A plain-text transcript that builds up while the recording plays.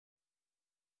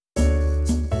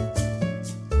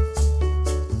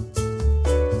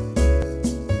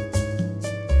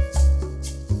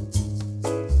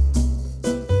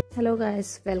Hello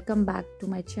guys, welcome back to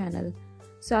my channel.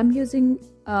 So I'm using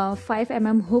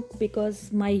 5mm hook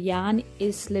because my yarn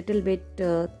is little bit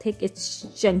thick, it's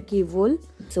chunky wool.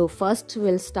 So first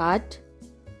we'll start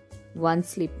one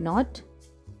slip knot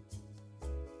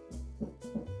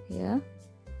here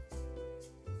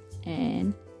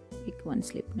and pick one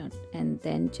slip knot and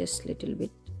then just little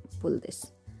bit pull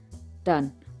this.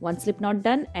 Done. One slip knot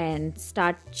done and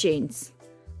start chains.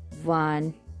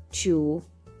 1, 2,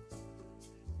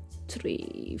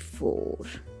 3, 4,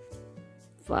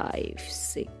 5,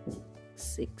 6,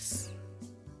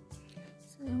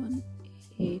 7,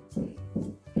 8,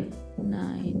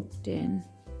 9, 10,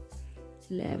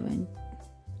 11,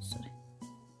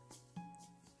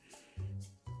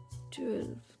 12,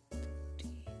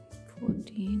 13,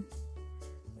 14,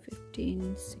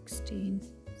 15, 16,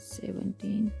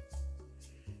 17,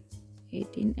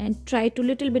 18, and try to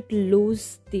little bit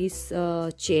loose these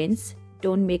chains.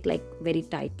 Don't make like very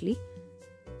tightly.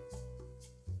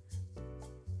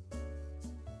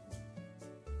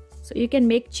 So you can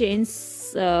make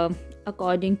chains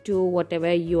according to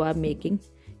whatever you are making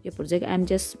your project. I'm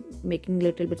just making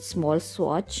little bit small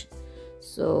swatch,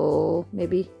 so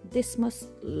maybe this must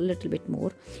little bit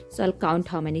more. So I'll count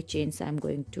how many chains I'm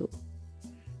going to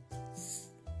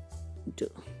do.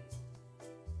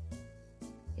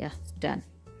 Yeah, it's done.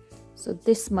 So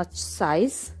this much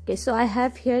size. Okay, so I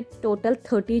have here total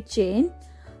 30 chain.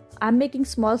 I'm making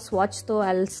small swatch, so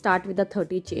I'll start with the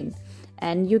 30 chain.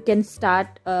 And you can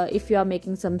start if you are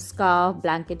making some scarf,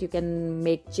 blanket, you can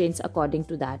make chains according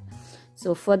to that.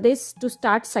 So for this, to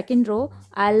start second row,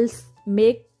 I'll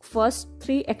make first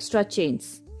 3 extra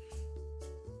chains.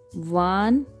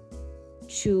 1,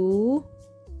 2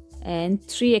 and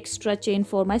 3 extra chain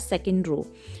for my second row,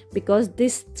 because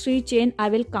this 3 chain I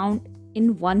will count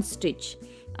in one stitch.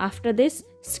 After this,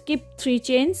 skip 3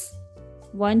 chains,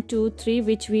 1, 2, 3,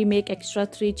 which we make extra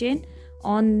 3 chain.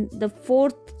 On the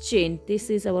 4th chain, this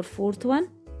is our 4th one.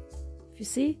 If you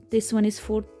see, this one is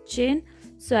 4th chain.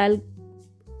 So I'll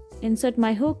insert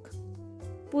my hook,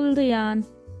 pull the yarn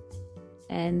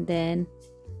and then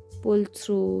pull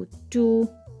through 2,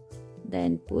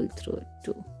 then pull through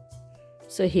 2.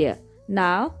 So here,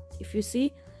 now if you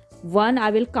see, 1 I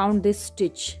will count this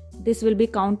stitch. This will be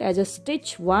count as a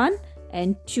stitch 1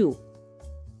 and 2.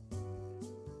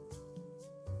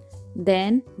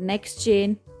 Then next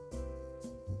chain,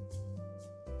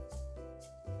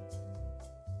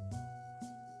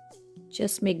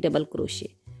 just make double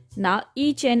crochet. Now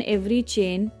each and every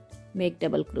chain make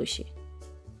double crochet.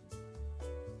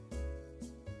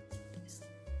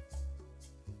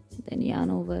 Then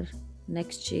yarn over,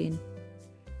 next chain,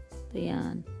 the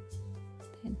yarn,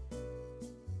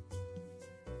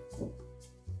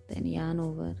 then yarn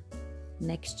over,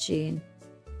 next chain.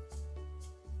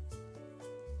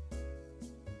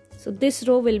 So this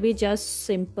row will be just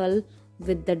simple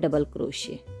with the double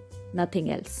crochet, nothing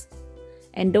else.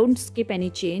 And don't skip any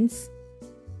chains.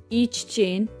 Each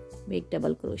chain make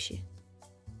double crochet.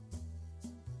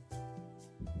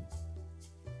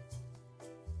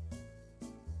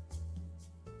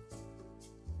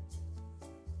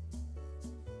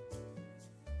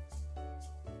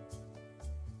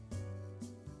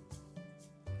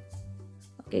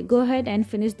 Okay, go ahead and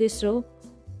finish this row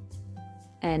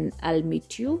and I'll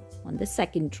meet you on the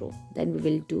second row. Then we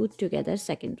will do together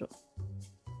second row.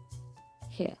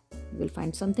 Here you will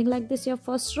find something like this, your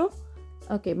first row.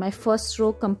 Okay, my first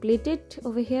row completed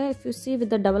over here, if you see, with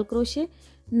the double crochet.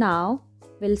 Now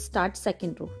we'll start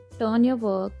second row. Turn your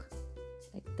work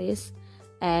like this,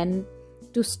 and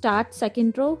to start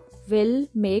second row, we'll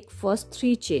make first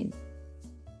 3 chain.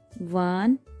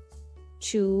 1,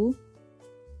 2,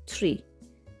 3.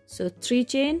 So 3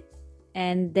 chain,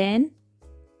 and then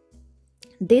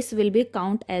this will be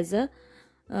count as a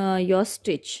your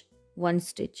stitch, 1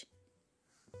 stitch.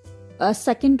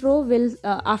 Second row will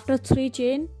after 3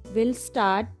 chain will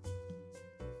start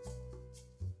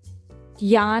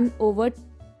yarn over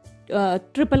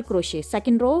triple crochet.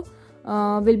 Second row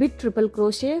will be triple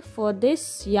crochet. For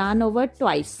this, yarn over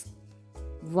twice,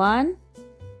 1,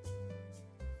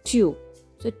 2.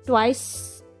 So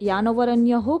twice yarn over on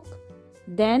your hook,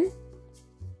 then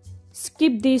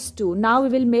skip these 2. Now we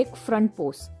will make front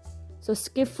post. So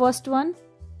skip first one.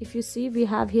 If you see, we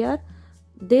have here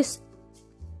this,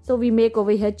 so we make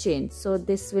over here chain. So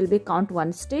this will be count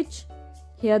 1 stitch.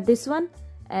 Here this one,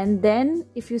 and then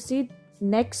if you see,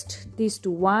 next these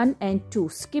 2, 1 and 2,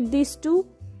 skip these 2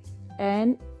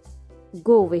 and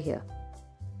go over here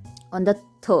on the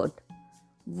 3rd.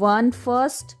 1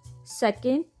 first,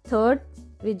 2nd, 3rd,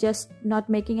 we just not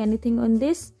making anything on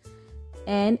this,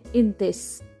 and in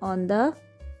this on the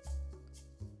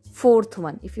fourth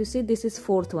one. If you see, this is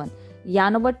fourth one.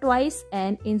 Yarn over twice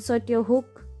and insert your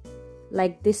hook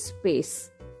like this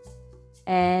space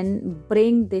and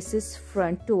bring this is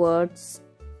front towards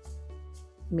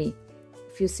me.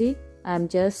 If you see, I'm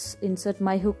just insert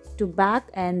my hook to back,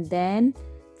 and then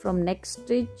from next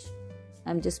stitch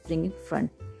I'm just bringing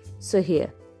front. So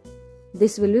here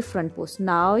this will be front post.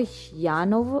 Now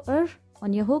yarn over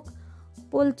on your hook,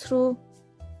 pull through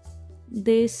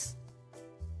this,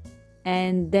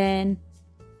 and then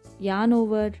yarn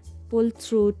over, pull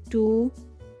through 2,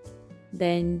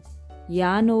 then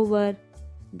yarn over,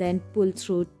 then pull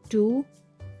through 2,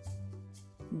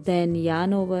 then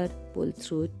yarn over, pull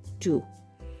through 2.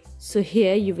 So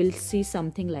here you will see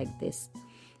something like this,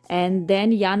 and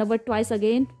then yarn over twice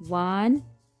again, 1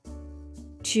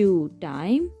 2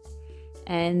 time,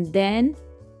 and then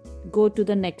go to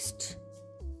the next.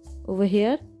 Over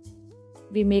here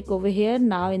we make over here.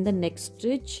 Now in the next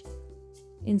stitch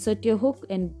insert your hook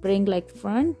and bring like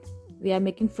front. We are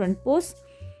making front post,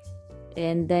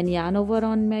 and then yarn over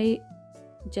on my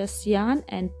just yarn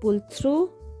and pull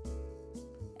through,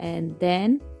 and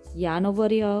then yarn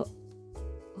over your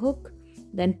hook,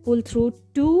 then pull through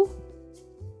 2,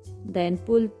 then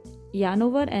pull yarn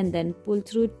over, and then pull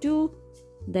through 2,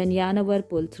 then yarn over,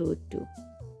 pull through 2.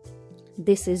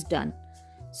 This is done.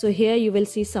 So here you will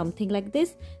see something like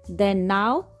this. Then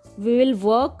now we will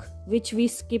work which we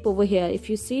skip over here. If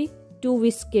you see, 2 we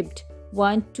skipped,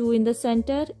 1 2 in the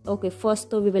center. Okay,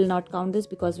 first though we will not count this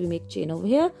because we make chain over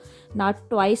here. Now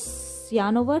twice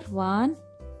yarn over, 1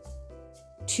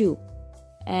 2,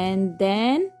 and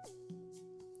then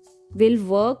we'll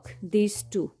work these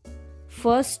 2.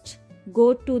 First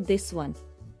go to this one.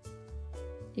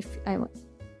 If I want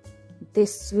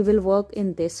this, we will work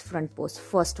in this front post,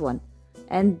 first one,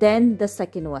 and then the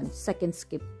second one, second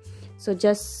skip. So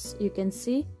just you can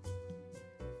see,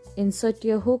 insert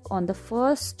your hook on the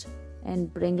first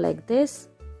and bring like this,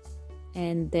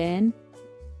 and then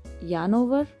yarn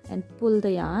over and pull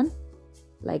the yarn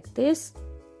like this,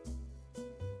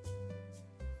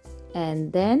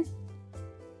 and then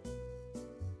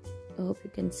I hope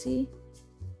you can see.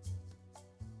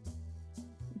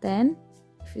 Then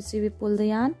if you see, we pull the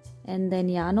yarn and then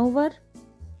yarn over,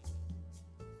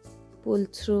 pull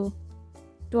through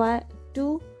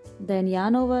 2, then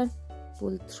yarn over,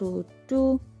 pull through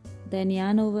 2, then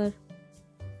yarn over,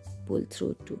 pull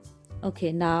through 2.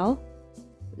 Okay, now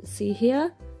see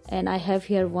here, and I have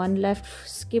here 1 left,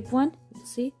 skip 1,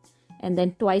 see, and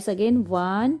then twice again,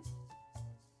 1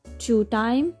 2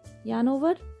 time yarn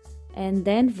over, and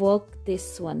then work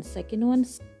this one, second one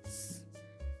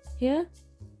here,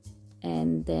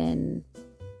 and then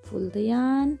pull the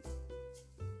yarn,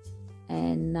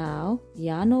 and now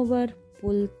yarn over,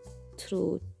 pull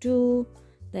through 2,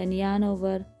 then yarn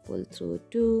over, pull through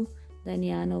 2, then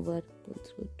yarn over, pull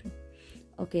through 2.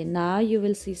 Okay, now you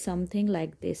will see something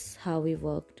like this, how we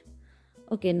worked.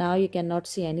 Okay, now you cannot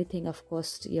see anything, of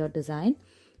course, your design,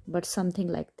 but something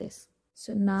like this.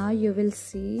 So now you will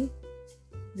see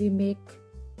we make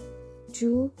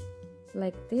 2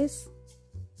 like this,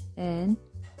 and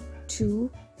 2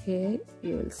 here,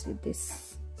 you will see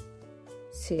this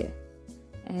here,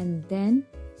 and then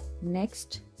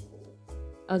next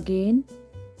again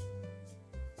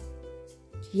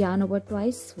yarn over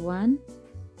twice, 1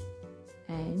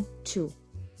 and 2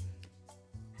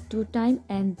 time,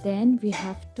 and then we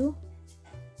have to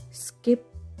skip.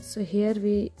 So here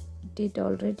we did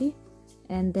already,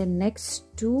 and then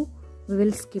next 2 we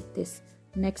will skip this,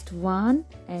 next 1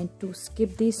 and 2,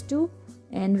 skip these 2,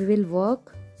 and we will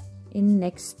work in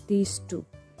next these 2,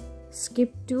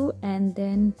 skip 2, and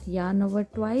then yarn over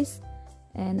twice,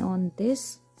 and on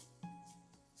this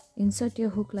insert your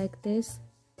hook like this,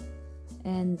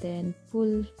 and then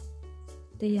pull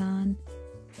the yarn,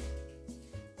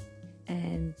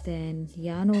 and then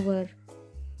yarn over,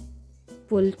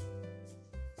 pull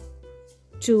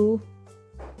 2,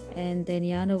 and then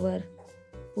yarn over,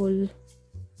 pull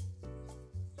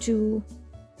 2,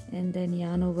 and then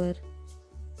yarn over,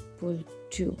 pull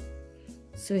 2.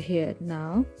 So here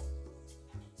now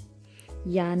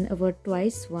yarn over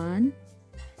twice, 1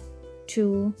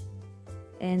 2,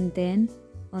 and then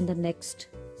on the next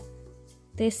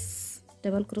this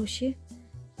double crochet,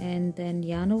 and then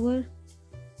yarn over,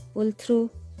 pull through,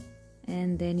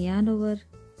 and then yarn over,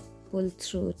 pull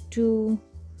through 2,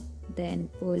 then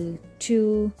pull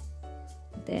 2,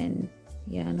 then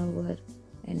yarn over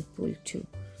and pull 2.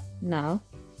 Now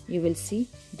you will see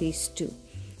these 2,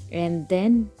 and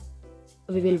then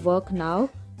we will work now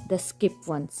the skip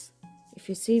ones. If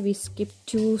you see, we skip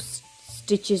 2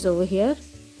 stitches over here.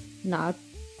 Now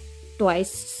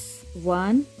twice,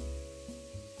 1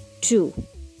 2,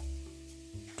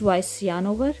 twice yarn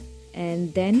over,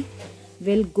 and then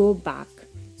we'll go back.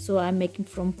 So I'm making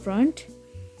from front.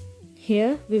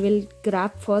 Here we will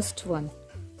grab first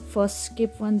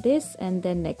skip one this, and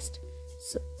then next.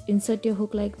 So insert your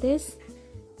hook like this,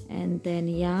 and then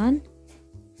yarn,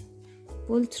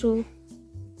 pull through,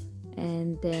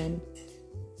 and then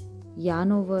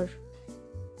yarn over,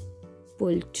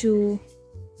 pull 2,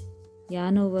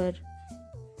 yarn over,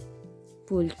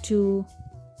 pull 2,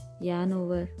 yarn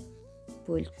over,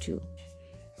 pull 2.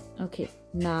 Okay,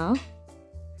 now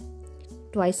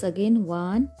twice again,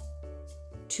 1,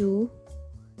 2,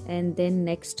 and then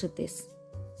next to this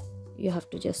you have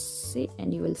to just see,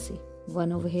 and you will see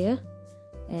one over here,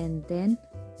 and then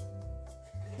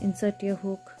insert your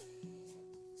hook,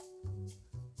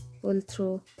 pull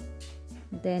through,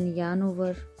 then yarn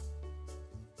over,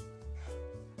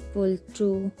 pull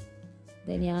 2,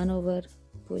 then yarn over,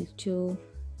 pull 2,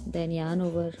 then yarn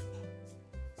over,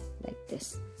 like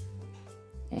this.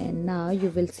 And now you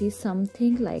will see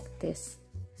something like this.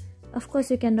 Of course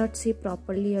you cannot see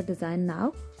properly your design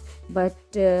now, but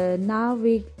now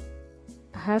we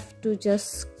have to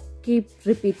just keep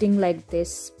repeating like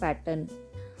this pattern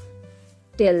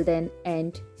till then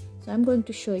end. So I'm going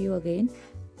to show you again.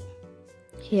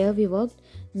 Here we worked.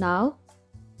 Now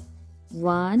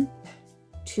 1,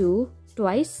 2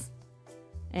 twice,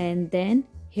 and then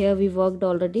here we worked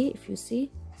already, if you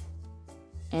see,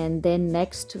 and then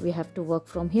next we have to work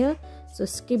from here. So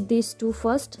skip these 2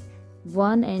 first,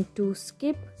 1 and 2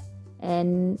 skip,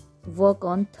 and work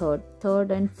on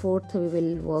third and fourth we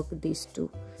will work these 2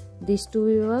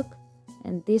 we work,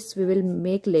 and this we will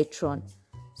make later on.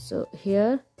 So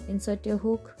here insert your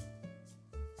hook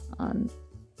on,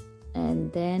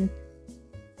 and then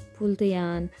pull the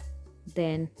yarn,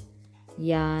 then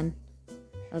yarn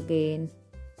again,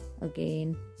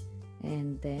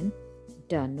 and then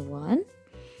done 1,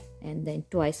 and then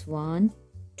twice 1,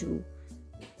 2.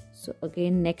 So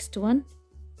again next one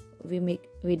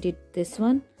we did this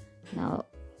one. Now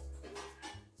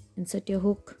insert your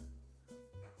hook,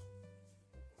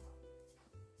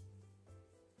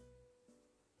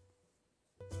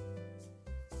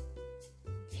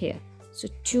 here. So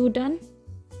 2 done.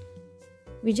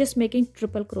 We're just making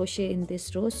triple crochet in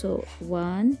this row. So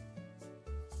 1,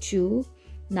 2.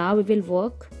 Now we will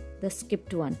work the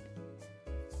skipped one.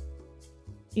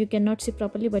 You cannot see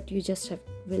properly, but you just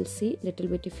will see little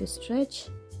bit if you stretch.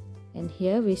 And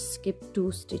here we skip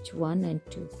 2 stitch, 1 and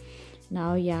 2.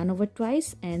 Now yarn over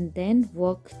twice, and then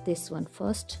work this one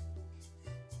first.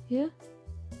 Here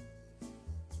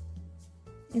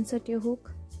insert your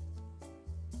hook,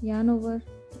 yarn over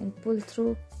and pull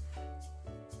through,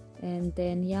 and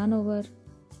then yarn over,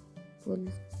 pull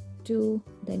 2,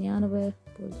 then yarn over,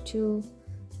 pull 2,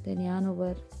 then yarn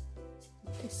over.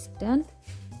 This done.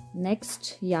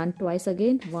 Next yarn twice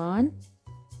again, 1,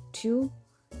 2,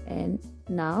 and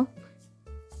now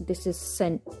this is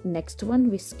next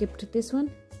one. We skipped this one.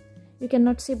 You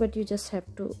cannot see, but you just have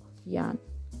to yarn.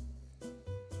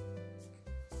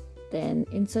 Then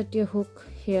insert your hook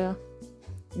here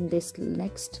in this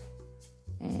next,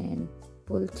 and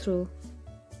pull through,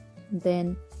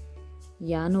 then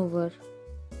yarn over,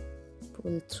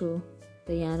 pull through,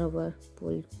 the yarn over,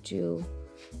 pull 2,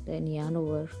 then yarn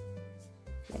over,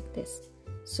 like this.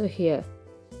 So here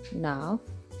now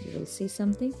you will see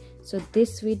something. So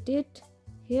this we did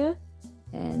here,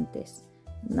 and this.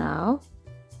 Now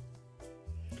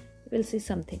you will see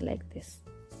something like this,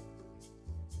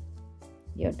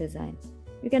 your design.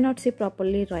 You cannot see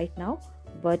properly right now,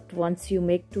 but once you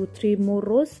make 2-3 more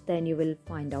rows, then you will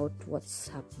find out what's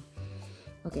happening.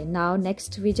 Okay, now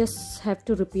next we just have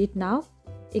to repeat now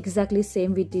exactly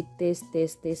same. We did this.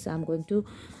 I'm going to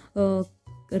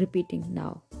repeating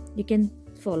now. You can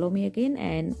follow me again,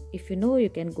 and if you know, you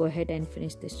can go ahead and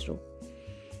finish this row.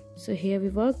 So here we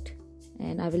worked,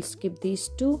 and I will skip these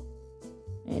 2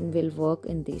 and we'll work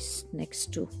in these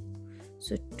next 2.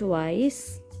 So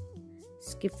twice,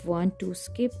 skip 1, 2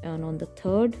 skip, and on the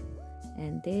third,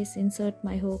 and this insert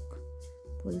my hook,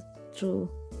 pull through,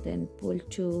 then pull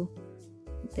 2,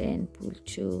 then pull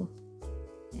 2,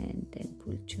 and then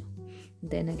pull 2,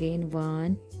 then again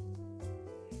 1,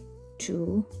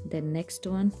 2, then next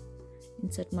one,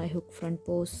 insert my hook front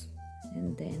post,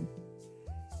 and then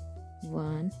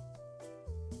 1,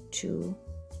 2,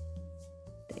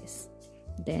 this,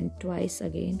 then twice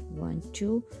again 1,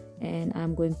 2, and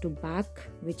I'm going to back,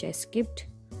 which I skipped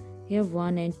here,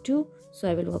 1 and 2. So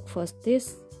I will work first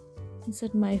this,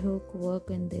 insert my hook, work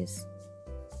in this,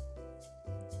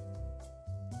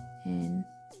 and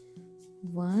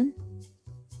 1,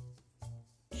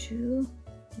 2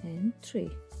 and 3,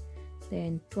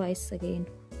 then twice again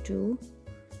 2,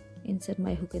 insert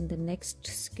my hook in the next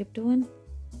skipped one,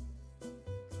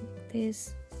 like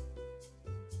this.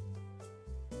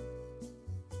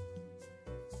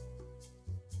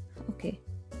 Okay,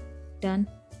 done.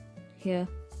 Here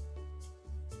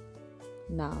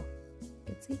now you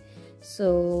can see.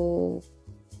 So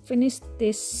finish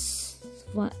this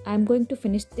one. I'm going to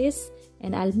finish this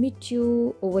and I'll meet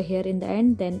you over here in the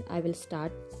end, then I will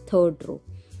start third row.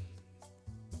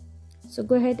 So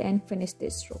go ahead and finish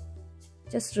this row,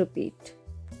 just repeat.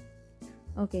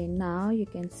 Okay, now you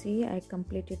can see I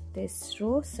completed this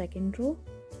row, second row,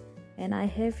 and I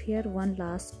have here one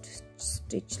last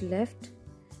stitch left.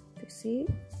 You see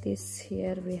this,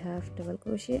 here we have double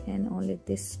crochet and only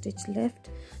this stitch left,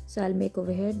 so I'll make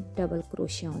over here double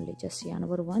crochet only, just yarn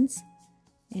over once,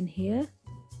 and here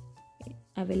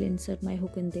I will insert my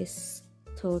hook in this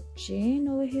third chain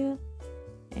over here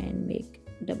and make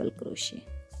double crochet.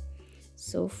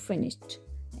 So finished.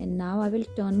 And now I will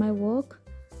turn my work.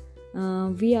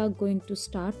 We are going to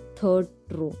start third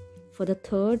row. For the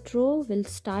third row, we'll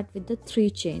start with the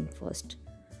 3 chain first.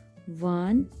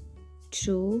 1,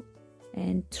 2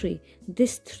 and 3.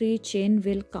 This 3 chain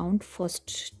will count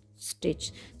first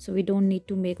stitch, so we don't need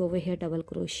to make over here double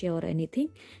crochet or anything.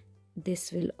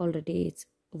 This will already is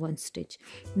 1 stitch.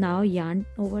 Now yarn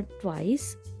over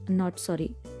twice,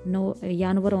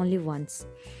 yarn over only once.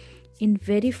 In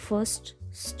very first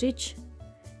stitch,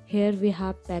 here we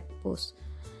have back post.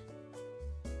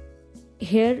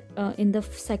 Here in the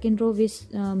second row we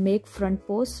make front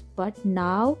post, but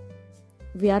now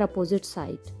we are opposite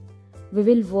side. We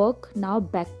will work now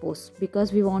back post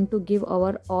because we want to give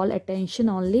our all attention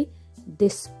only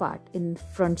this part in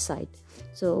front side.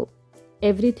 So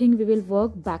everything we will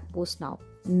work back post now,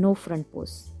 no front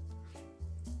post.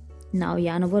 Now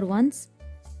yarn over once,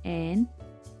 and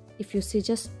if you see,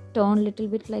 just turn little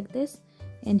bit like this,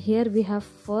 and here we have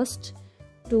first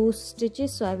 2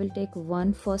 stitches, so I will take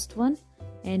first one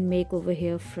and make over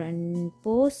here front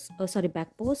post,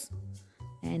 back post,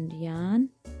 and yarn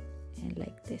and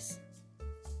like this.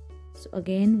 So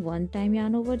again one time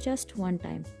yarn over, just one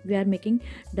time. We are making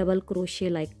double crochet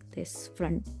like this,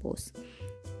 front post,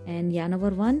 and yarn over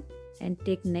one and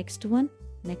take next one,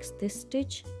 next this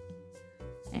stitch,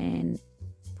 and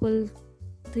pull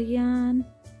the yarn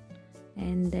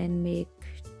and then make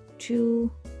 2,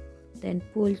 then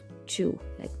pull 2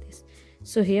 like this.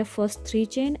 So here first 3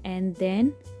 chain and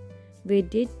then we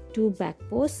did 2 back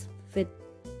posts with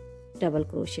double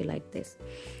crochet like this.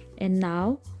 And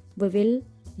now we will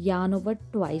yarn over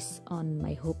twice on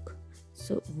my hook.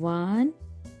 So 1,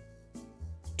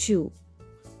 2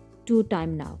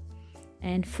 time now.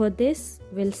 And for this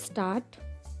we'll start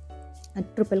a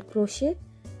triple crochet,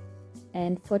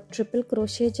 and for triple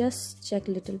crochet just check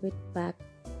little bit back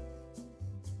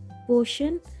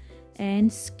portion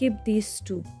and skip these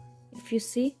 2. If you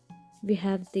see we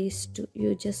have these 2,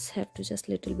 you just have to just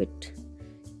little bit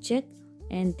check,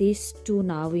 and these 2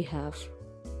 now we have,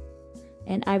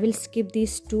 and I will skip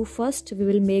these 2 first. We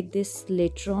will make this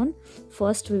later on.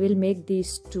 First we will make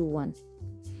these 2 one.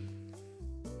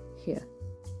 Here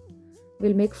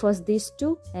we'll make first these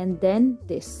 2 and then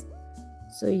this.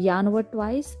 So yarn over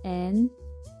twice and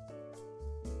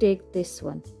take this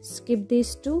one, skip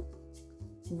these 2,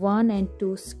 1 and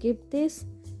 2, skip this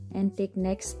and take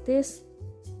next this,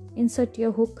 insert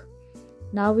your hook.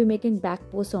 Now we're making back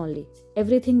post only.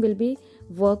 Everything will be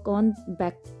work on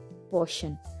back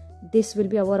portion. This will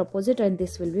be our opposite and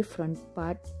this will be front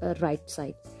part, right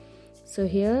side. So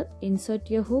here insert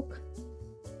your hook.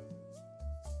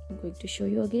 I'm going to show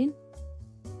you again.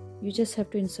 You just have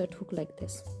to insert hook like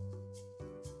this.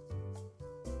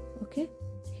 Okay,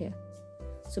 here.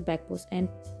 So back post and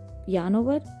yarn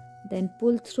over, then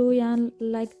pull through yarn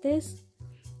like this,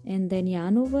 and then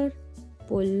yarn over,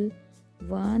 pull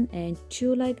 1 and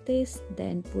 2 like this,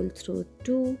 then pull through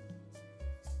 2,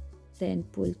 then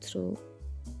pull through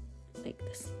like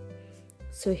this.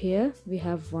 So here we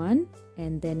have 1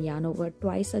 and then yarn over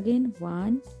twice again,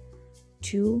 1,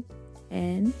 2,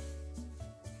 and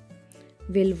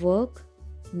we'll work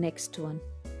next one.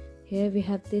 Here we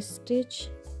have this stitch,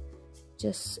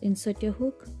 just insert your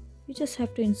hook. You just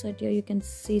have to insert here, you can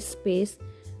see space,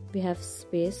 we have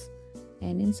space,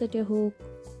 and insert your hook,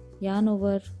 yarn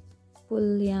over,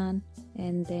 pull yarn,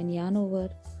 and then yarn over,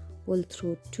 pull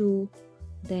through 2,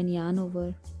 then yarn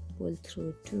over, pull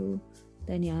through 2,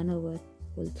 then yarn over,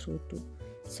 pull through 2.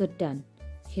 So done.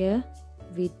 Here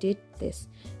we did this.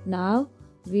 Now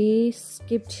we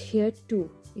skipped here 2.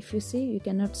 If you see, you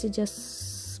cannot see,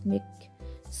 just make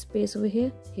space over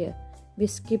here. Here we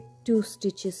skip 2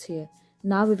 stitches here.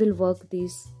 Now we will work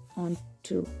these on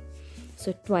 2.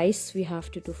 So twice we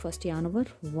have to do. First yarn over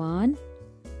 1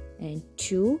 and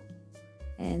 2,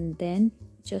 and then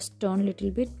just turn a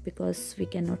little bit because we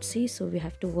cannot see, so we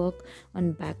have to work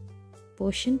on back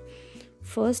portion.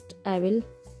 First I will,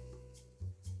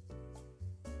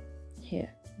 here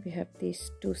we have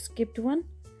these 2 skipped one,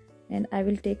 and I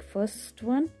will take first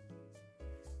one,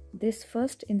 this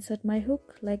first, insert my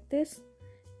hook like this,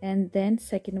 and then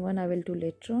second one I will do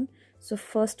later on. So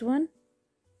first one,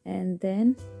 and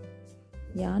then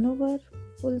yarn over,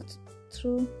 pull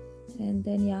through, and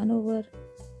then yarn over,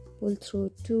 pull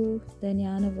through 2, then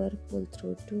yarn over, pull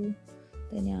through 2,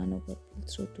 then yarn over, pull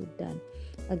through 2, done.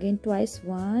 Again twice,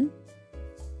 1,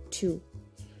 2,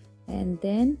 and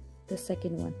then the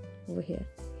second one over here.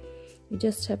 You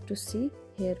just have to see,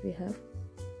 here we have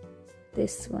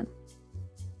this one.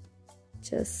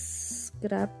 Just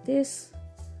grab this,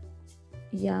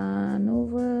 yarn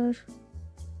over,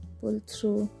 pull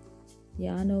through,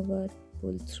 yarn over,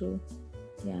 pull through,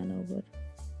 yarn over,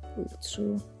 pull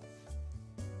through,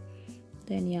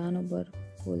 then yarn over,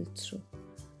 pull through.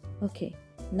 Okay,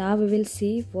 now we will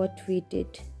see what we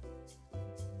did.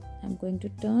 I'm going to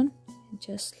turn and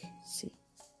just see.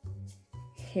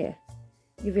 Here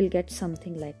you will get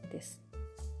something like this.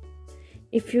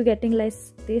 If you're getting like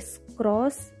this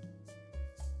cross,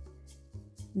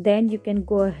 then you can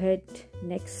go ahead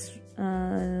next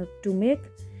to make.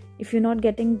 If you're not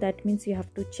getting, that means you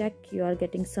have to check you are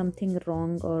getting something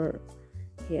wrong or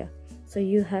here. So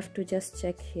you have to just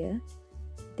check here,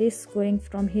 this going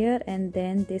from here, and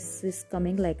then this is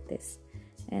coming like this,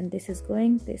 and this is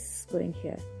going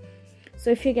here. So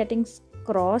if you're getting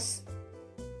cross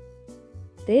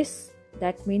this,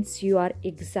 that means you are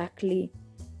exactly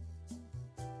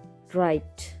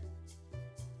right,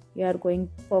 you are going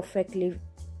perfectly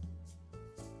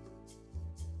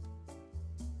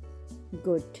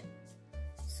good.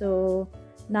 So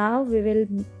now we will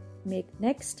make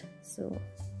next. So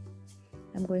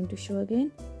I'm going to show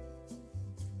again.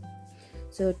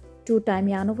 So 2 time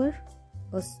yarn over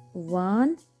was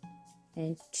 1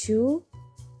 and 2,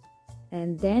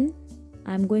 and then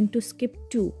I'm going to skip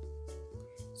 2.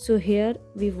 So here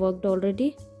we worked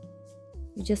already,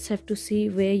 you just have to see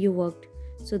where you worked.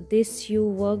 So this you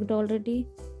worked already,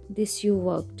 this you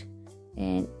worked,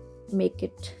 and make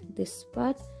it this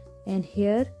part. And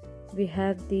here we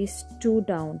have these 2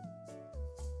 down.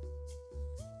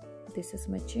 This is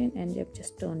my chain, and I'm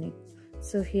just turning.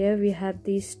 So here we have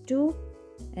these 2,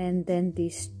 and then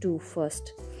these 2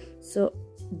 first. So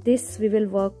this we will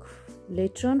work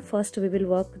later on. First we will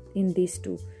work in these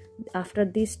 2. After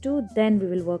these 2, then we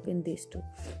will work in these 2.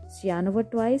 So yarn over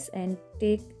twice and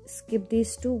skip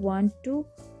these 2, 1, 2,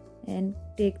 and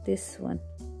take this one.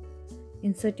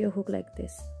 Insert your hook like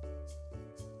this,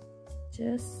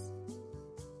 just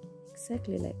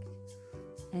exactly like,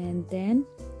 and then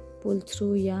pull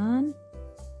through yarn,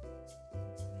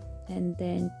 and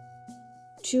then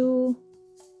 2,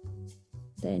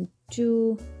 then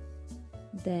 2,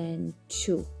 then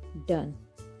 2, done.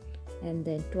 And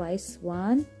then twice,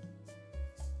 1,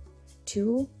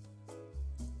 2,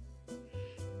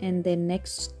 and then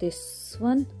next this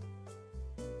one,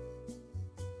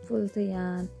 pull the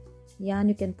yarn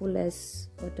you can pull as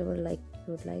whatever like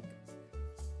you would like,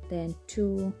 then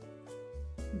 2,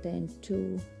 then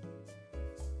 2,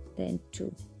 then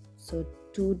 2. So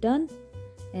 2 done.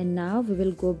 And now we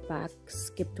will go back,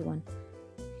 skipped 1.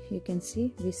 You can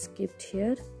see we skipped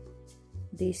here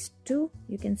these 2,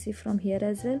 you can see from here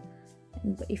as well.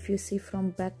 And if you see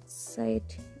from back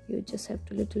side, you just have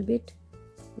to little bit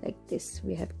like this,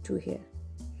 we have 2 here.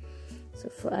 So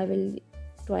for I will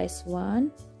twice,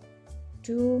 1,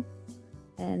 2,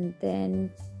 and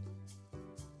then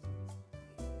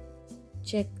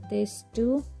check this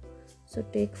 2. So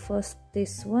take first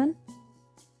this one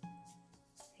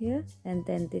here, and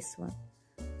then this one.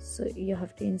 So you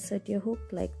have to insert your hook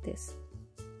like this,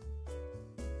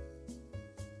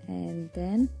 and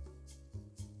then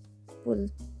pull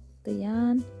the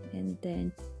yarn, and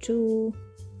then 2,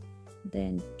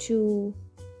 then 2,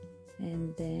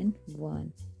 and then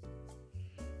 1.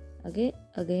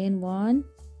 Again 1,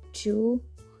 2,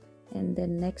 and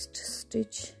then next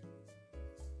stitch,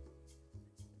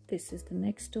 this is the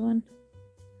next one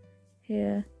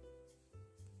here,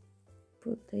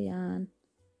 put the yarn,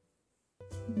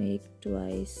 make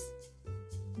twice,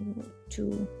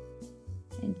 2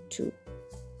 and 2,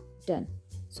 done.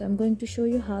 So I'm going to show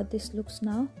you how this looks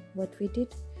now, what we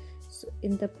did. So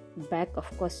in the back,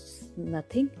 of course,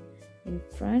 nothing. In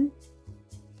front,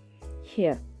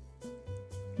 here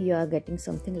you are getting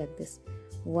something like this,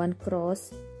 1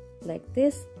 cross like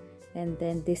this, and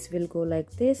then this will go like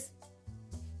this,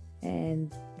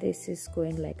 and this is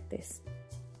going like this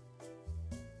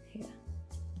here.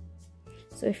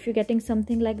 So if you're getting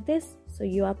something like this, so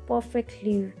you are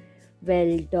perfectly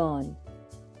well done.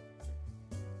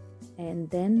 And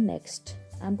then next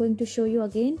I'm going to show you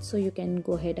again, so you can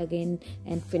go ahead again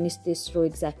and finish this row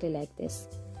exactly like this.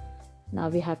 Now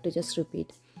we have to just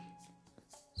repeat.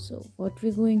 So what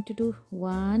we're going to do,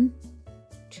 1,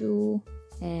 2,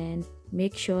 and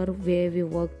make sure where we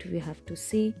worked we have to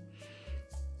see.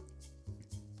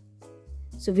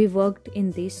 So we worked in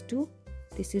these two,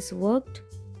 this is worked.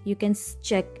 You can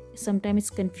check, sometimes it's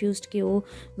confused ki, oh,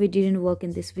 we didn't work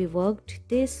in this. We worked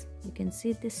this, you can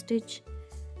see this stitch,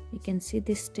 you can see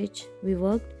this stitch we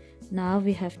worked. Now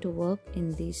we have to work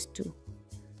in these two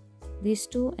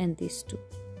and these two.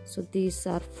 So these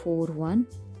are 4, 1.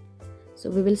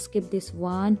 So we will skip this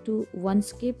 1, 2, 1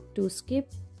 skip, 2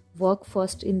 skip, work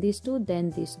first in these two, then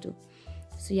these two.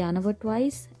 So yarn over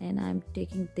twice, and I'm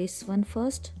taking this one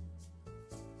first.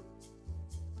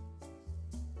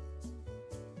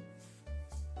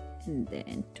 And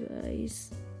then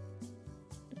twice,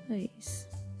 twice,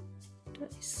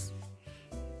 twice,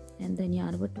 and then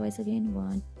yarn over twice again,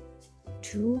 1,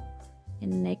 2,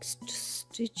 and next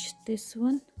stitch this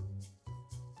one,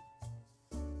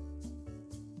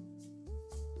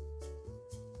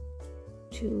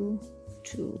 2,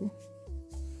 2,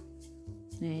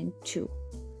 and 2.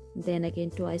 Then again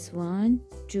twice, 1,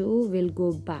 2, we'll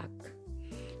go back.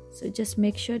 So just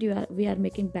make sure we are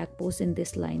making back post in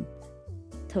this line,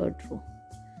 3rd row.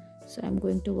 So I'm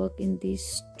going to work in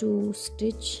these 2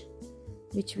 stitch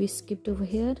which we skipped over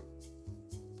here.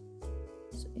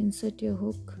 So insert your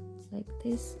hook like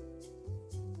this,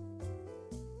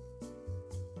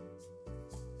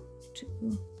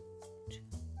 2, 2,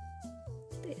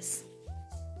 this,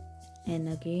 and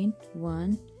again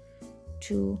 1,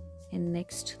 2, and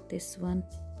next this one,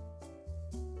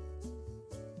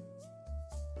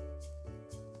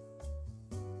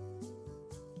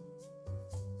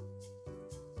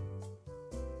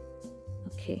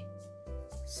 okay.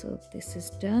 So this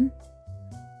is done.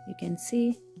 You can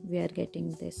see we are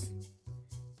getting this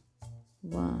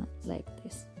one like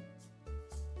this.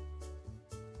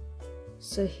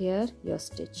 So here your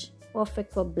stitch,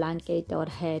 perfect for blanket or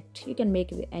hat. You can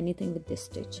make anything with this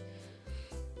stitch.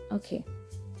 Okay,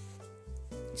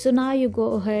 so now you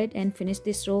go ahead and finish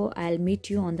this row. I'll meet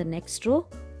you on the next row.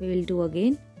 We will do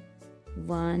again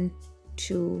 1,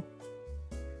 2.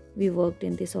 We worked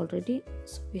in this already,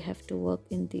 so we have to work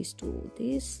in these two,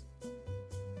 these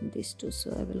two.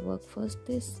 So I will work first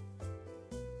this,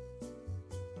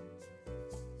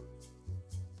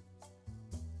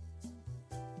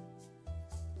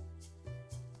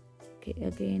 okay,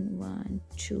 again 1,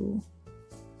 2,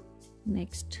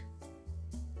 next,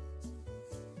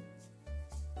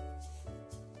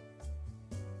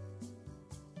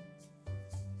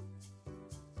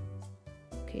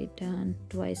 okay, done,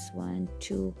 twice, 1,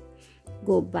 2,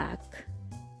 go back,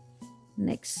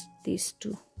 next these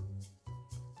two.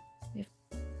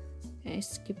 I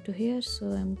skip to here, so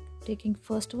I'm taking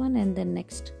first one and then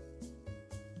next.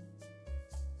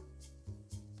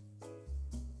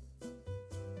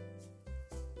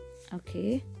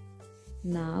 Okay,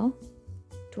 now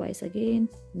twice again,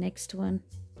 next one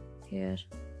here,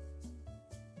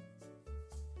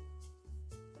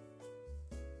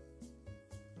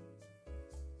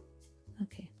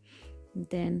 okay,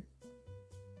 then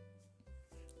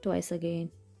twice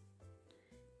again.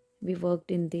 We worked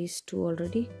in these two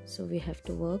already, so we have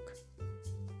to work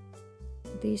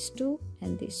these two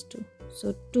and these two.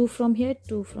 So 2 from here,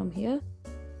 2 from here,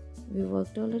 we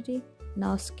worked already.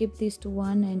 Now skip these to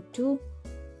 1 and 2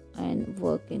 and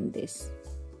work in this.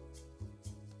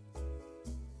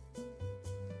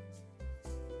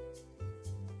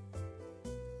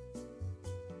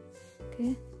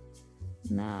 Okay,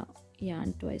 now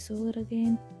yarn twice over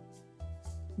again,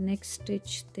 next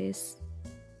stitch this,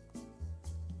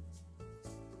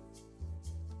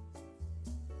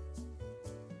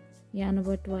 yarn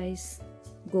over twice,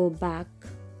 go back,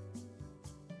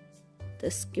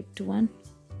 the skipped one.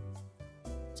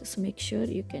 Just make sure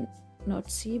you can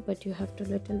not see, but you have to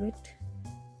little bit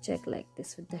check like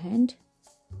this with the hand,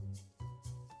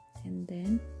 and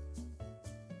then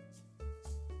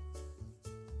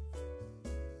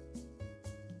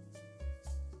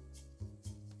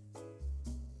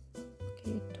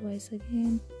okay, twice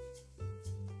again,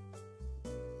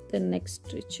 the next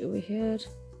stitch over here,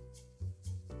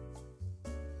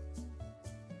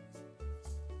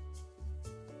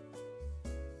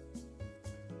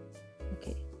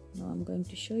 okay. Now I'm going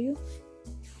to show you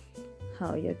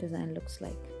how your design looks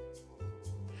like,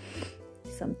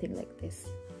 something like this.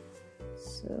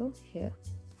 So here,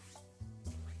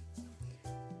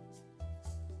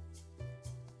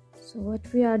 so what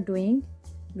we are doing,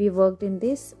 we worked in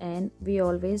this, and we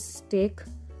always take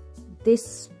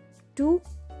this 2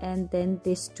 and then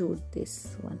this 2,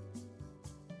 this one.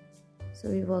 So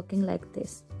we're working like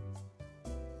this.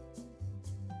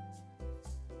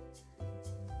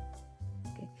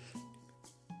 Okay,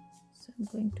 so I'm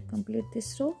going to complete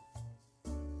this row,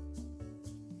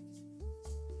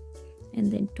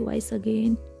 and then twice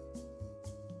again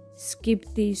skip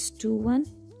these 2 1.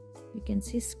 You can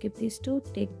see, skip these 2,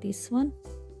 take this one,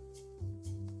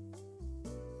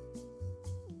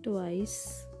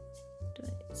 twice,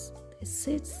 this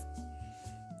is,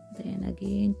 then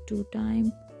again 2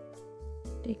 times,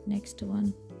 take next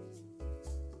one,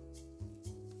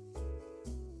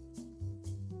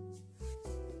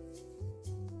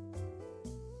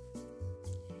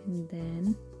 and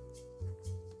then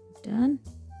done,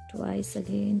 twice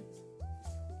again,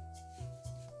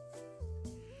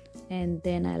 and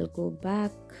then I'll go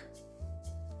back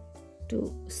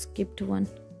to skipped one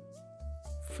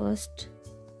first,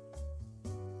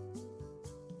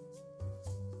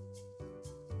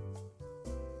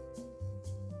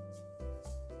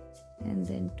 and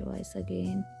then twice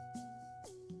again,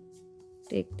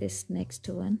 take this next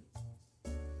one,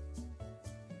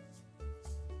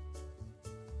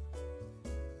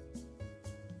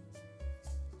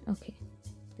 okay,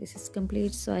 this is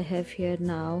complete. So I have here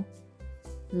now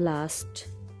last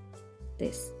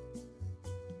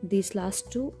these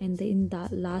last 2, and then in the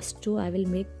last 2 I will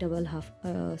make double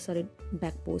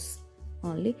back post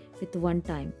only with 1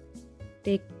 time.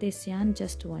 Take this yarn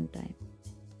just 1 time,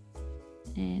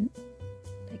 and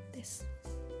like this.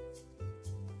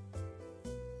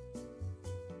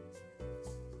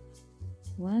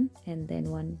 One, and then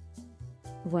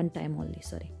one time only,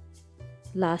 sorry,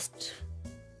 last,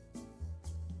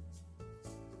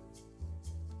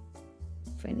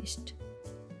 finished,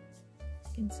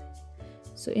 you can see.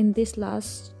 So in this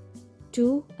last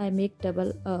 2 I make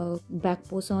double back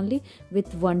post only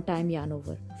with 1 time yarn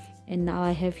over, and now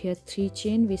I have here 3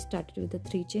 chain. We started with the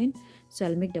 3 chain, so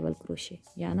I'll make double crochet,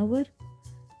 yarn over,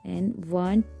 and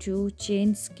 1 2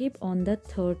 chain skip on the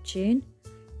 3rd chain.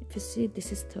 If you see,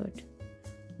 this is 3rd,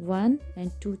 1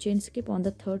 and 2 chain skip on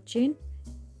the 3rd chain,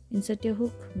 insert your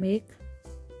hook, make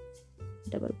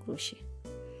double crochet.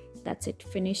 That's it,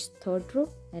 finished 3rd row.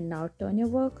 And now turn your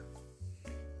work,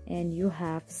 and you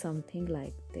have something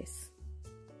like this.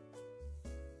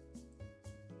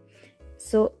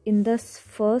 So in this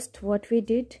first, what we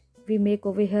did, we make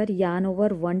over here yarn over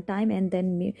 1 time, and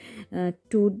then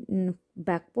 2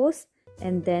 back posts,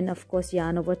 and then of course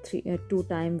yarn over 2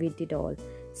 time we did all.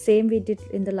 Same we did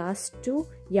in the last 2,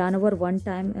 yarn over 1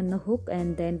 time on the hook,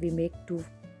 and then we make 2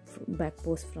 back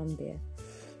posts from there.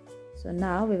 So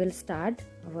now we will start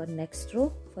our next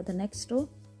row. For the next row,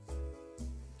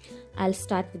 I'll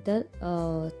start with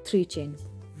the 3 chain,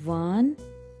 1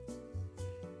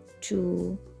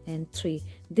 2 and 3.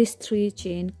 This 3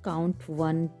 chain count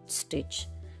 1 stitch,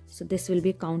 so this will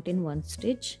be count in 1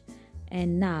 stitch.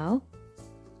 And now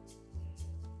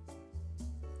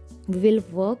we will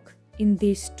work in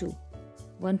these 2.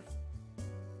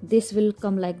 This will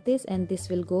come like this, and this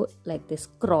will go like this,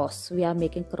 cross. We are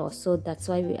making cross, so that's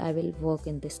why I will work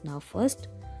in this now first.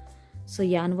 So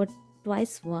yarn over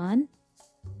twice, 1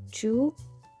 2,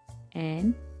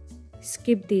 and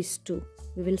skip these 2.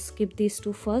 We will skip these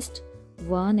 2 first,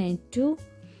 1 and 2,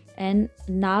 and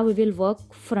now we will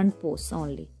work front posts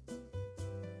only.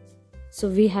 So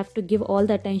we have to give all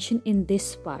the attention in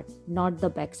this part, not the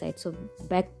back side. So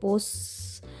back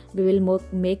posts we will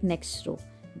make next row.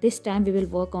 This time we will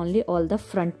work only all the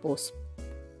front posts.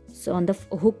 So on the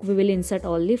hook we will insert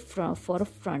only for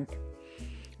front.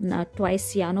 Now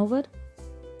twice yarn over.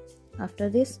 After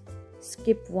this,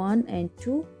 skip 1 and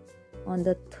 2. On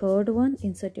the 3rd one,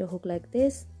 insert your hook like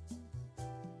this,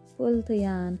 pull the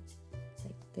yarn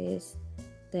like this,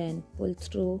 then pull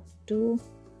through 2,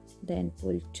 then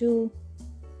pull 2,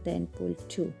 then pull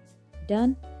 2.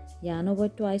 Done. Yarn over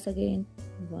twice again,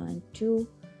 1 2,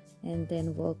 and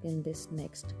then work in this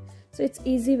next. So it's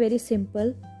easy, very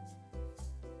simple.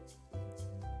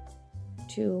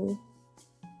 2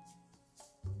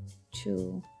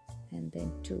 2 and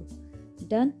then 2.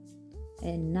 Done.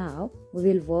 And now we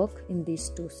will work in these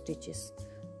 2 stitches.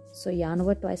 So yarn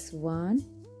over twice, 1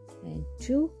 and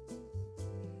 2,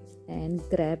 and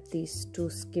grab these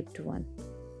 2 skipped one.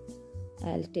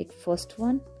 I'll take first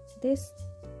one, this,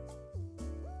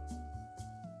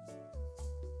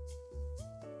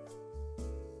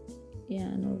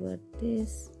 yarn over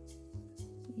this,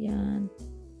 yarn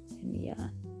and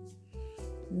yarn.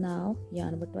 Now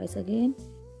yarn over twice again.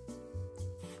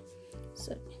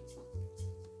 Sorry.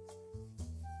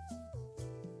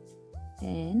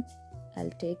 And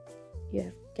I'll take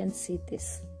can see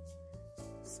this.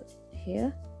 So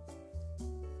here,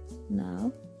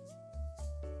 now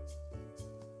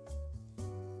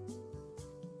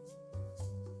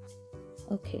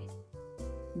okay,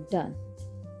 done.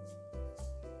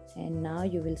 And now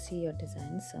you will see your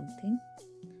design something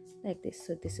like this.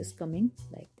 So this is coming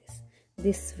like this.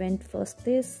 This went first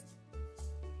this.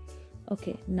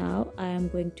 Okay, now I am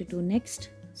going to do next.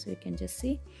 So you can just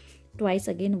see twice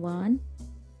again, 1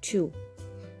 2,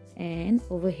 and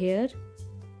over here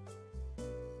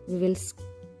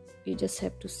you just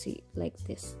have to see like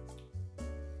this.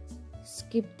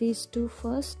 Skip these two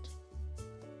first.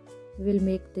 We will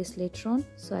make this later on,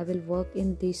 so I will work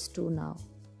in these two now.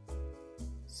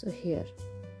 So here,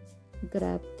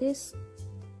 grab this,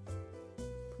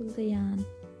 pull the yarn,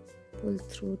 pull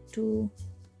through 2,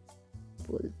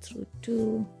 pull through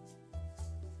 2,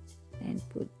 and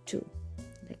put 2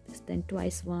 like this. Then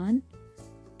twice, 1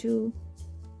 2,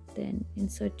 then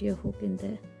insert your hook in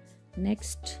the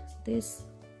next this,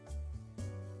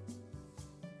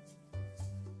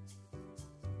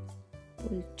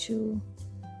 pull 2,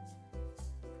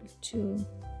 pull 2,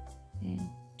 and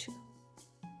 2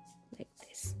 like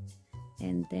this.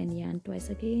 And then yarn twice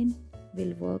again.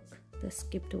 We'll work the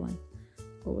skipped one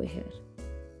over here,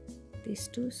 these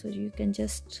two. So you can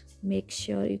just make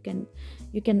sure you can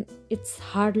it's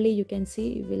hardly you can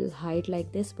see, it will hide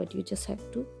like this, but you just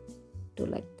have to do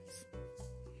like this.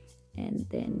 And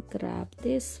then grab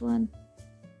this one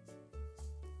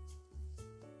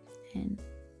and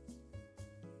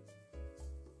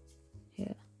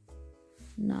here.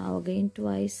 Now again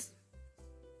twice,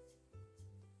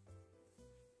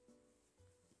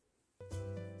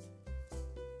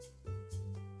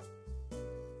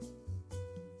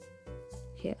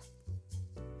 here.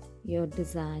 Your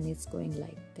design is going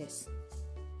like this.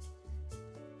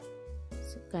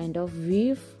 So kind of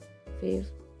weave.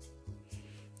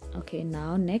 Okay,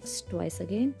 now next twice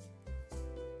again,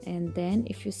 and then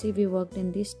if you see we worked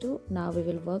in these two, now we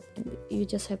will work you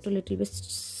just have to little bit,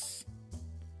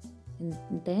 and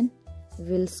then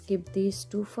we'll skip these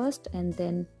two first, and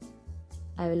then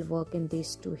I will work in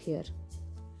these two here.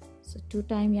 So 2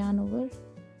 times yarn over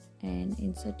and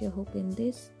insert your hook in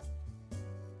this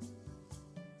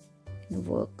and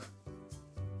work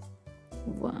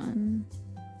 1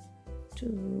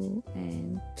 2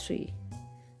 and 3.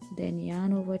 Then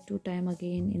yarn over 2 times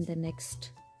again in the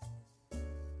next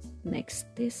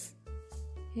this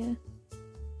here,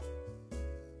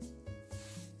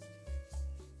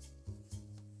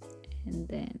 and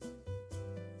then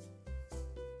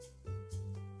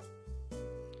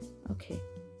okay,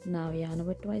 now yarn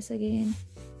over twice again,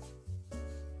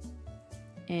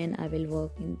 and I will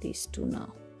work in these two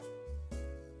now.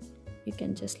 You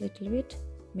can just little bit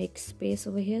make space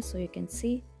over here so you can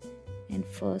see, and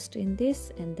first in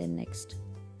this and then next.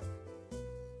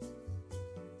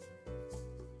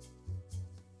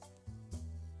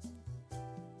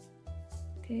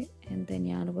 Okay, and then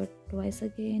yarn over twice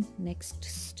again, next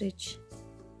stitch.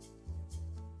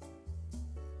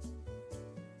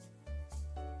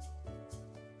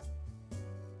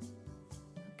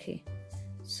 Okay,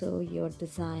 so your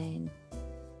design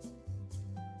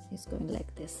is going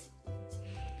like this.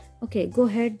 Okay, go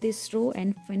ahead this row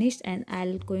and finish, and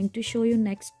I'll going to show you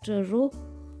next row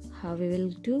how we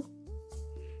will do.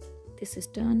 This is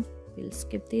done. We'll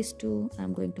skip these two.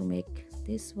 I'm going to make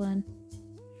this one,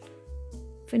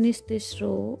 finish this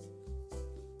row,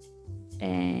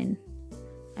 and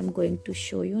I'm going to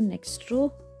show you next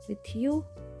row with you.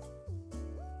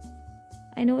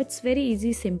 I know it's very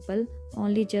easy, simple,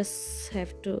 only just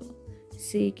have to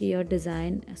see your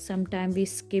design. Sometimes we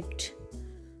skipped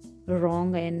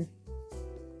wrong and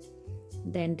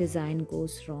then design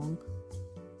goes wrong.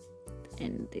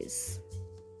 And this,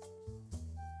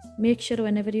 make sure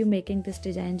whenever you're making this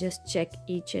design, just check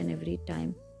each and every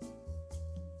time.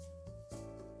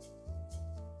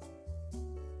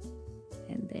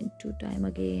 And then 2 times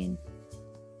again,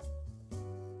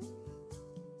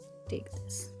 take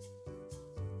this.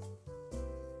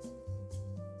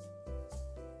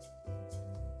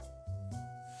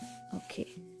 Okay,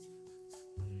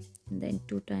 and then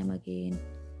 2 times again.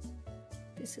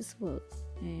 This is work,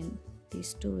 and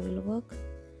these two will work.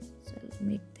 So I'll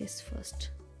make this first,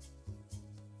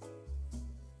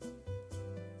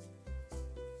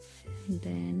 and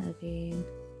then again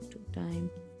 2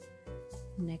 times,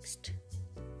 next.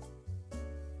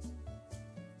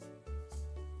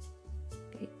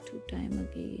 Okay, 2 times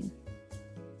again,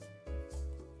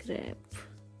 grab.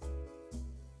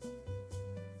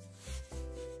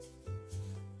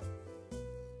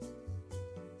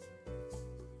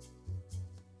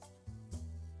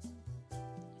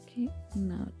 Okay,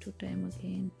 now 2 times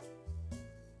again.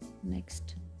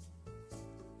 Next.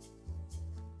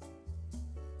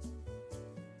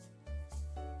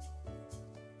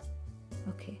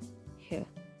 Okay, here.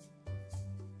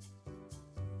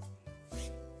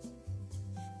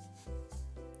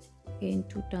 Again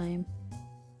 2 times.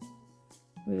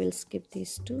 We will skip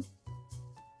these 2.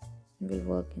 We will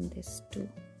work in this 2.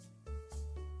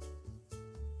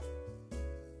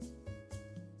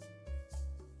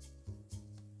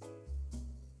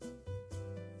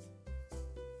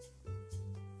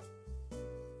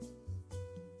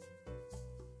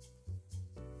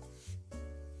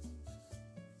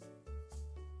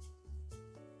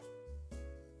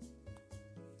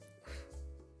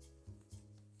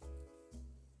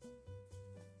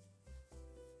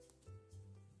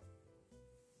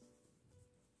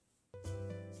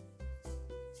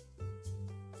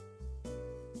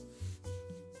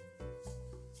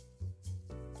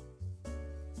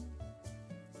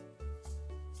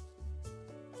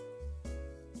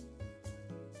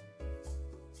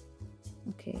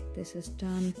 Okay, this is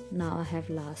done. Now I have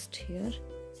last here.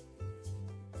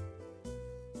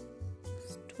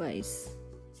 Twice.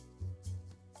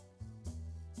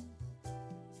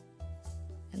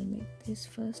 I'll make this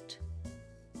first,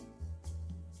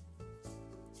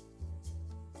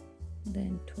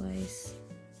 then twice.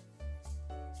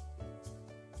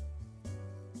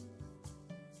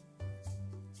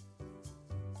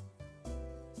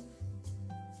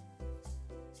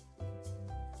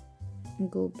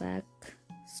 Go back,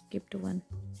 skipped 1.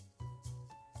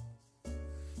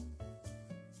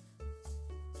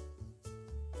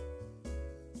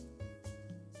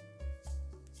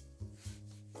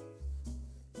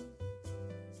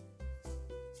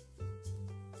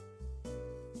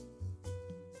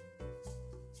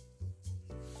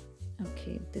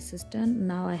 Okay, this is done.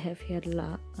 Now I have here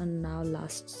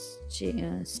last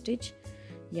stitch,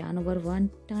 yarn over 1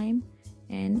 time,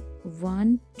 and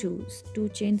 1 2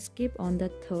 chain skip on the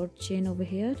 3rd chain over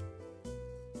here.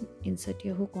 Insert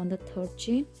your hook on the 3rd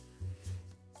chain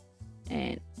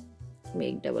and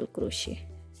make double crochet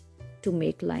to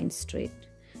make line straight.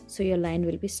 So your line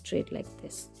will be straight like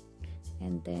this,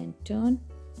 and then turn.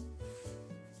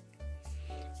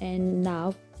 And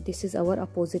now this is our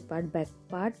opposite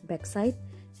back side,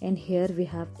 and here we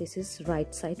have, this is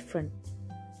right side, front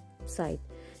side.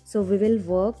 So we will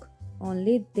work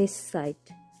only this side.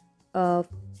 Our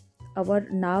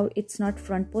now it's not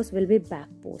front post, will be back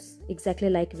post, exactly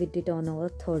like we did on our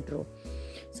 3rd row.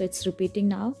 So it's repeating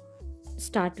now.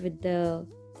 Start with the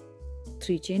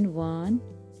 3 chain, 1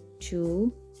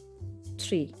 2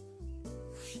 3,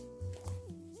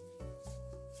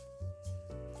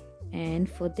 and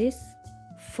for this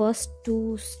first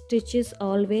 2 stitches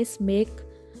always make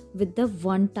with the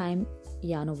 1 time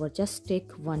yarn over. Just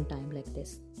take 1 time like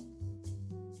this.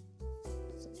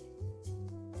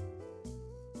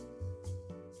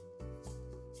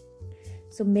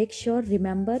 So make sure,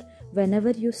 remember,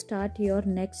 whenever you start your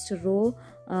next row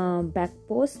back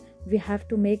post, we have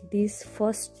to make these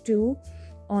first 2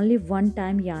 only 1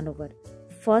 time yarn over.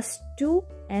 First 2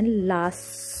 and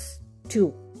last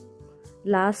 2.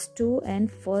 Last 2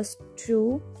 and first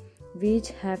 2,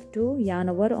 which have to yarn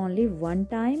over only 1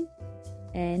 time,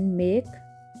 and make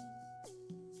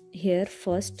here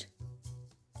first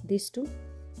these 2.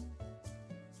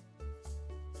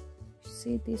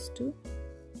 See these 2?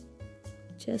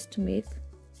 Just make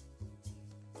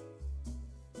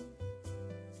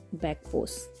back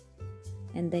post,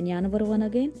 and then yarn over 1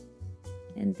 again,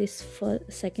 and this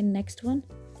second next one,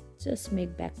 just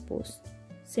make back post.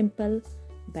 Simple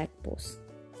back post.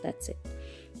 That's it.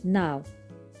 Now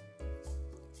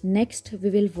next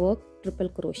we will work triple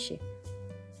crochet.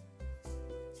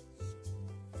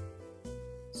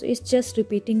 So it's just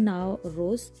repeating now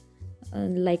rows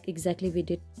like exactly we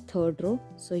did 3rd row.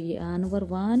 So yarn over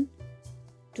 1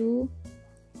 2,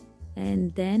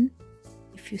 and then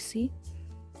if you see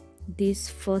these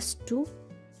first 2,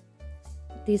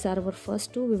 these are our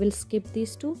first 2. We will skip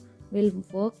these 2. We'll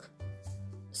work,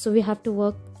 so we have to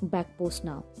work back post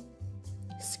now.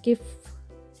 Skip,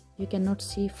 you cannot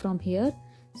see from here,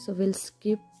 so we'll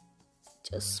skip.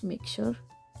 Just make sure,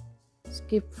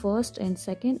 skip first and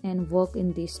second, and work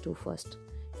in these 2 first.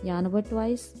 Yarn over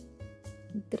twice,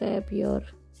 grab your,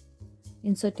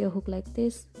 insert your hook like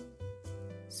this.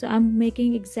 So I'm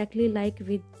making exactly like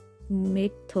we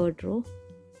make 3rd row.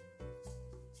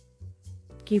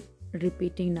 Keep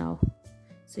repeating now.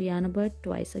 So yarn over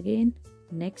twice again.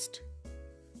 Next,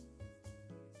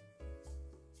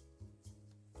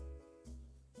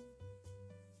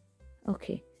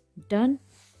 okay, done.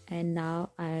 And now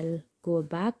I'll go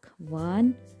back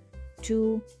 1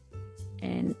 2,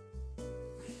 and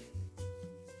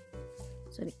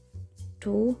sorry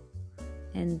 2,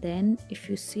 and then if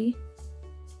you see,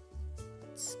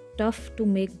 it's tough to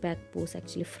make back pose.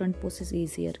 Actually front pose is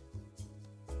easier.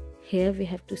 Here we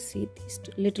have to see this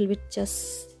little bit,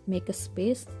 just make a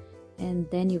space, and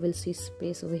then you will see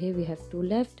space over here. We have 2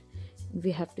 left.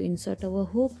 We have to insert our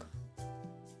hook,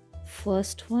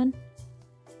 first one,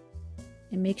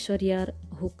 and make sure your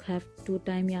hook have 2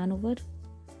 times yarn over,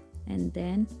 and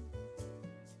then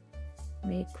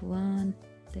make 1,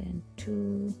 then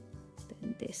 2,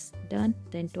 then this, done.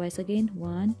 Then twice again,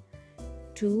 1,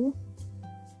 2,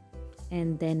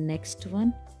 and then next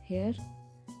one. Here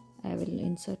I will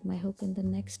insert my hook in the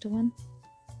next one,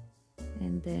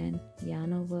 and then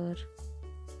yarn over,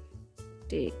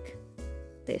 take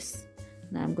this.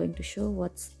 Now I'm going to show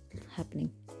what's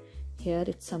happening. Here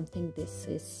it's something, this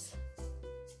is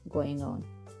going on.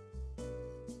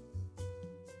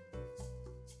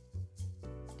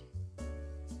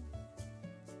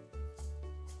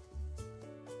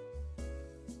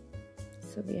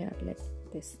 So we have like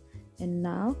this, and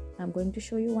now I'm going to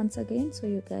show you once again so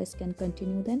you guys can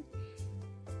continue then.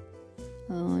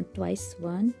 Twice,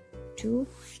 1, 2,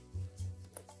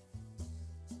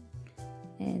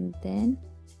 and then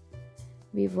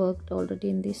we worked already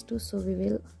in these 2, so we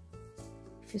will,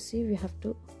 if you see, we have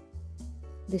to,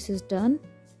 this is done,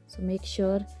 so make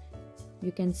sure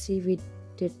you can see we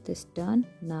did this done.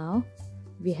 Now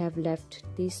we have left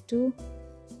these 2.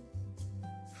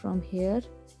 From here,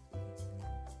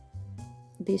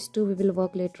 these 2 we will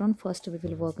work later on. First we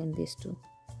will work in these 2.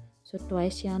 So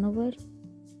twice yarn over,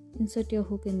 insert your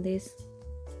hook in this,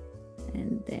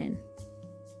 and then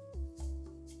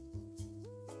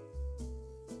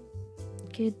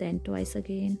okay, then twice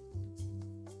again,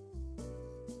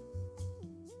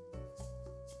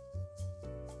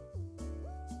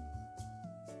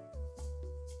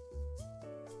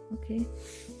 okay,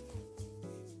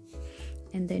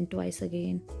 and then twice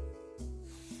again.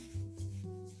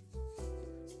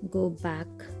 Go back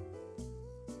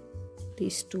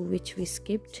these 2 which we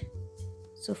skipped.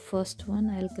 So first one,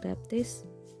 I'll grab this.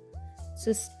 This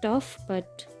is tough,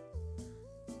 but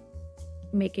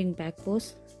making back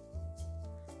pose,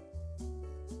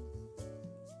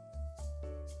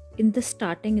 in the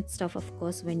starting it's tough of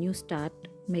course when you start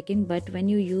making, but when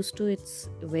you used to, it's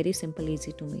very simple,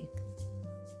 easy to make.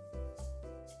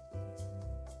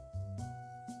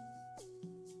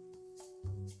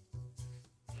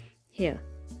 Here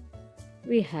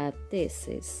we have this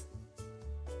is,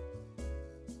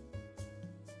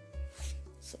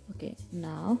 so okay,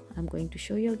 now I'm going to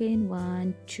show you again.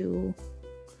 1, 2,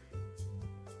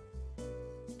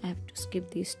 I have to skip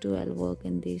these 2, I'll work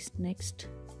in these next.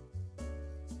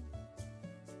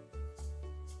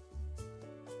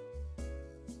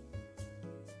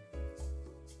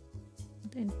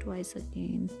 Then twice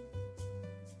again.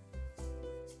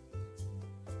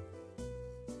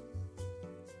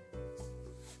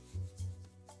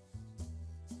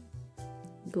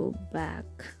 Go back.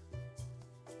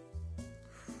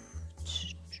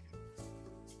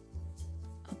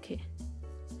 Okay,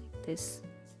 like this.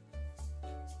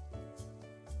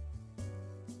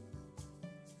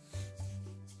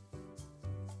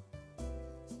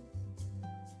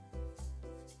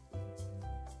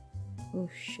 Oh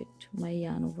shit, my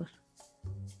yarn over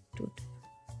 2 times.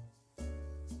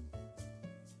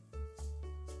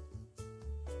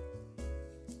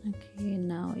 Okay,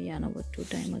 now yarn over 2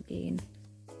 times again.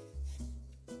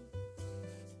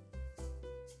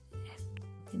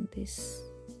 In this,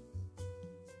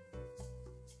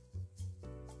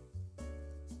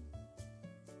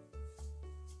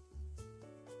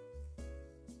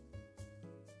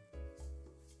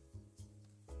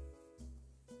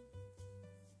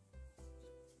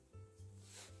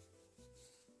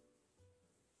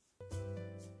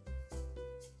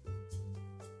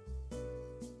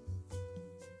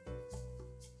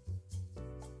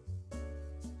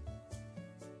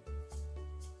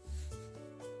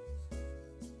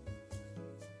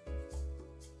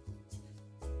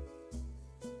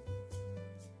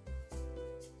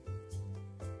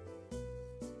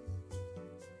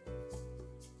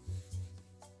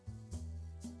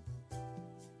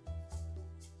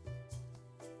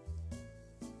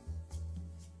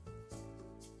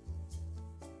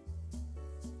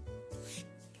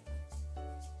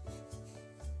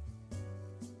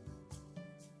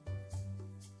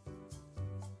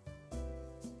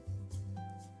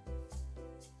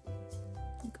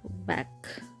 go back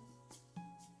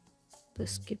the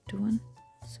skipped one.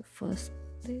 So first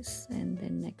this and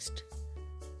then next.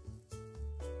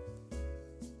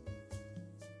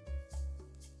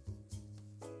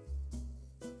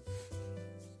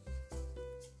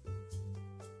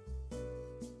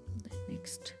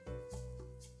 next.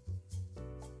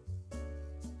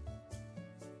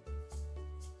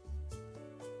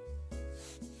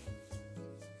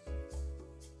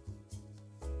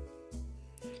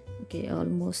 Okay,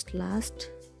 almost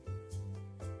last.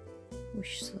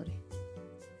 Oosh, sorry.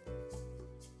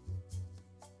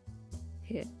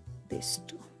 Here, these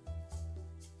two.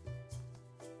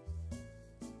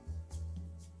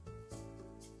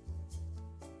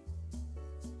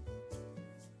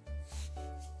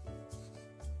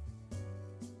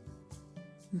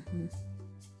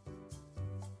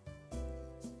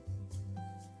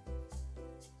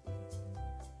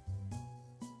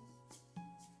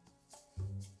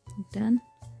 Done.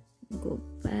 Go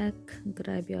back,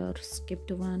 grab your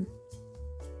skipped one.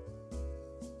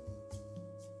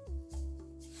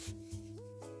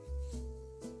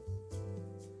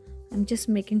 I'm just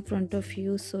making front of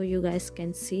you so you guys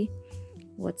can see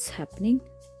what's happening.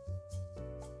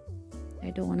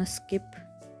 I don't want to skip.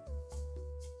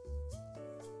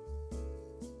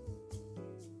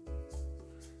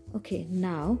 Okay,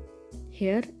 now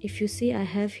here if you see, I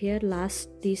have here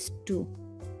these two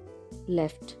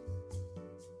left.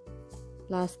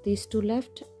 These two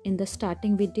left. In the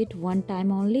starting we did one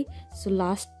time only, so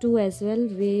last two as well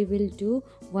we will do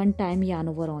one time yarn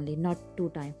over only, not two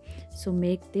time. So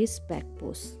make this back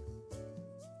post,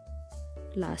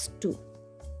 last two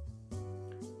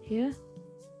here,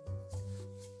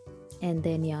 and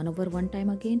then yarn over one time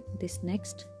again. This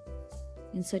next,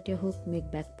 insert your hook, make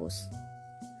back post.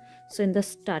 So in the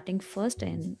starting first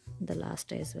and the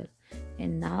last as well.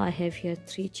 And now I have here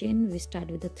 3 chain. We start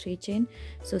with the 3 chain,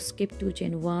 so skip 2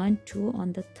 chain, 1 2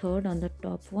 on the third, on the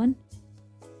top one.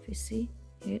 If you see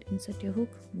here, insert your hook,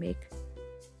 make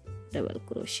double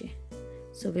crochet,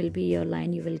 so will be your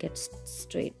line, you will get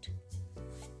straight.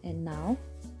 And now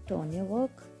turn your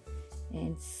work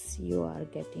and you are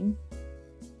getting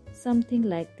something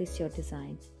like this, your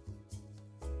design.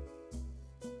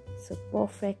 So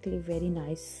perfectly, very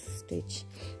nice stitch.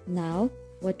 Now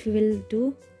what we will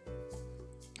do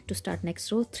to start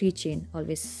next row, 3 chain.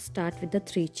 Always start with the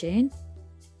 3 chain,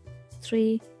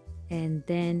 3, and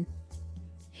then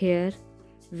here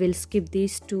we'll skip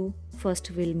these two.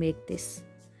 First we'll make this,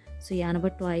 so yarn over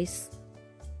twice,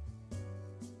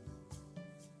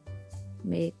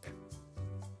 make,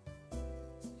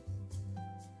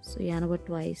 so yarn over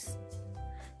twice.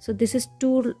 So this is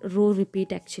 2 row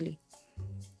repeat actually.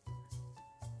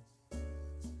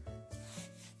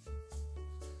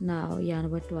 Now yarn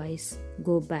over twice,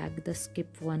 go back the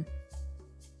skip one,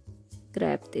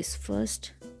 grab this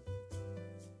first,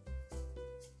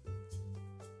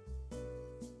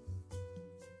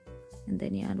 and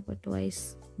then yarn over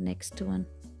twice, next one,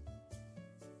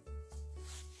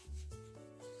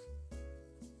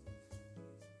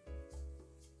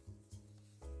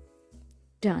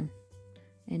 done.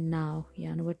 And now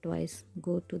yarn over twice,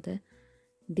 go to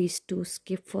these two,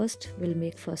 skip first, we'll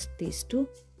make first these two,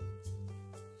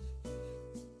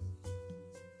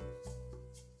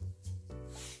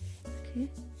 okay,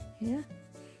 here,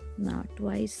 now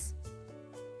twice,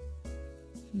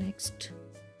 next,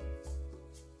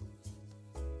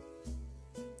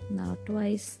 now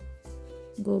twice,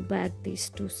 go back these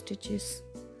 2 stitches,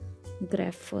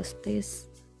 grab first this,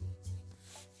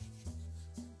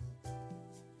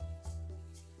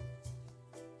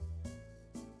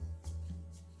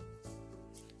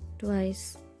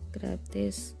 twice, grab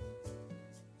this,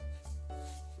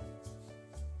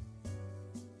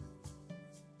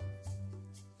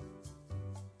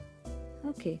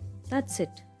 okay, that's it.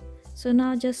 So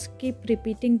now just keep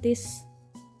repeating this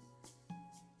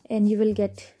and you will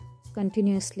get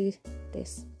continuously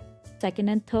this. Second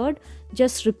and third,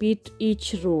 just repeat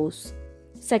each rows.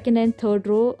 Second and third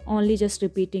row only just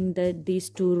repeating these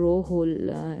 2 row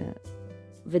whole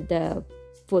with the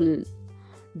full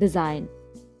design.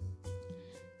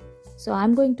 So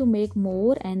I'm going to make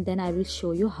more and then I will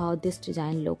show you how this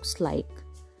design looks like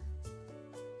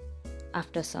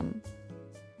after some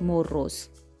more rows.